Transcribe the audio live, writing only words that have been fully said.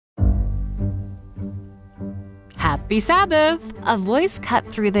Happy Sabbath! A voice cut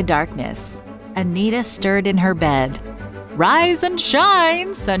through the darkness. Anita stirred in her bed. Rise and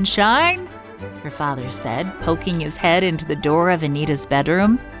shine, sunshine, her father said, poking his head into the door of Anita's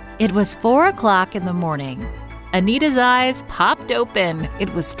bedroom. It was 4 o'clock in the morning. Anita's eyes popped open.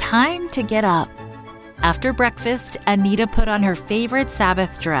 It was time to get up. After breakfast, Anita put on her favorite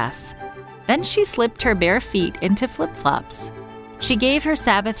Sabbath dress. Then she slipped her bare feet into flip-flops. She gave her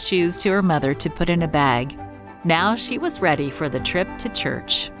Sabbath shoes to her mother to put in a bag. Now she was ready for the trip to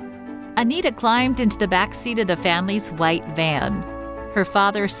church. Anita climbed into the back seat of the family's white van. Her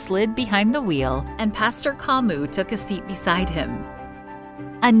father slid behind the wheel, and Pastor Kamu took a seat beside him.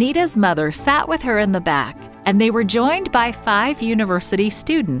 Anita's mother sat with her in the back, and they were joined by 5 university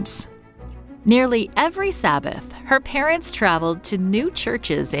students. Nearly every Sabbath, her parents traveled to new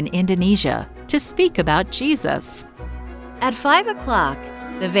churches in Indonesia to speak about Jesus. At 5 o'clock,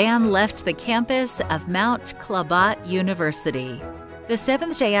 the van left the campus of Mount Klabat University, the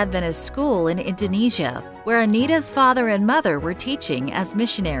Seventh-day Adventist school in Indonesia, where Anita's father and mother were teaching as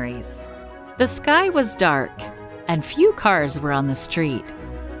missionaries. The sky was dark, and few cars were on the street.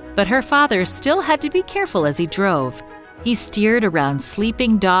 But her father still had to be careful as he drove. He steered around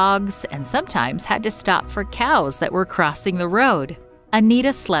sleeping dogs and sometimes had to stop for cows that were crossing the road.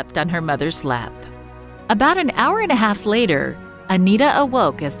 Anita slept on her mother's lap. About an hour and a half later, Anita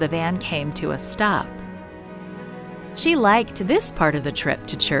awoke as the van came to a stop. She liked this part of the trip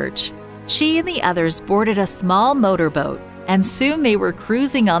to church. She and the others boarded a small motorboat, and soon they were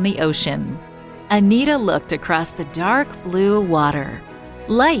cruising on the ocean. Anita looked across the dark blue water.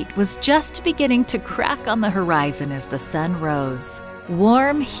 Light was just beginning to crack on the horizon as the sun rose.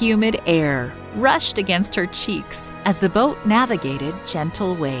 Warm, humid air rushed against her cheeks as the boat navigated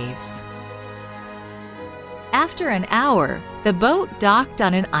gentle waves. After an hour, the boat docked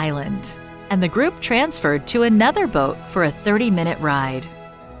on an island, and the group transferred to another boat for a 30-minute ride.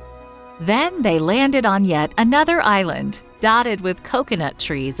 Then they landed on yet another island, dotted with coconut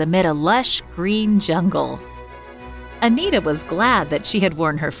trees amid a lush green jungle. Anita was glad that she had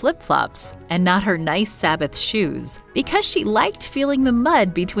worn her flip-flops and not her nice Sabbath shoes, because she liked feeling the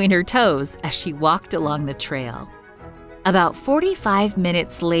mud between her toes as she walked along the trail. About 45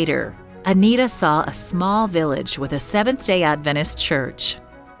 minutes later, Anita saw a small village with a Seventh-day Adventist church.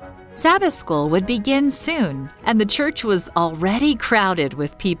 Sabbath school would begin soon, and the church was already crowded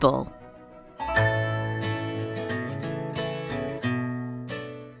with people.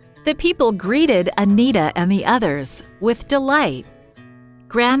 The people greeted Anita and the others with delight.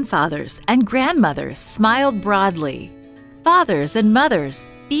 Grandfathers and grandmothers smiled broadly. Fathers and mothers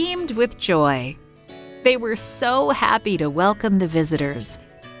beamed with joy. They were so happy to welcome the visitors.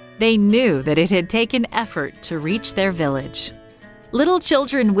 They knew that it had taken effort to reach their village. Little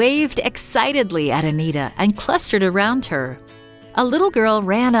children waved excitedly at Anita and clustered around her. A little girl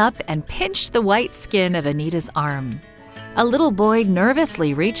ran up and pinched the white skin of Anita's arm. A little boy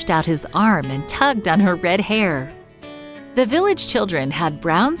nervously reached out his arm and tugged on her red hair. The village children had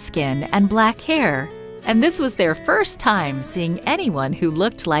brown skin and black hair, and this was their first time seeing anyone who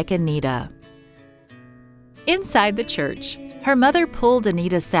looked like Anita. Inside the church, her mother pulled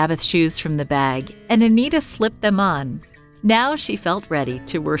Anita's Sabbath shoes from the bag, and Anita slipped them on. Now she felt ready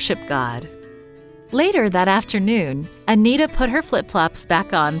to worship God. Later that afternoon, Anita put her flip-flops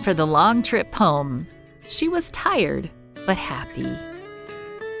back on for the long trip home. She was tired, but happy.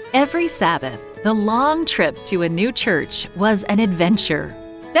 Every Sabbath, the long trip to a new church was an adventure.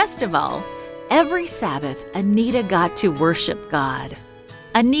 Best of all, every Sabbath, Anita got to worship God.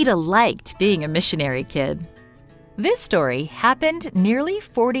 Anita liked being a missionary kid. This story happened nearly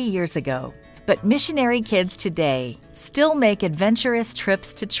 40 years ago, but missionary kids today still make adventurous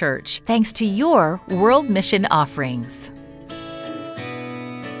trips to church thanks to your World Mission offerings.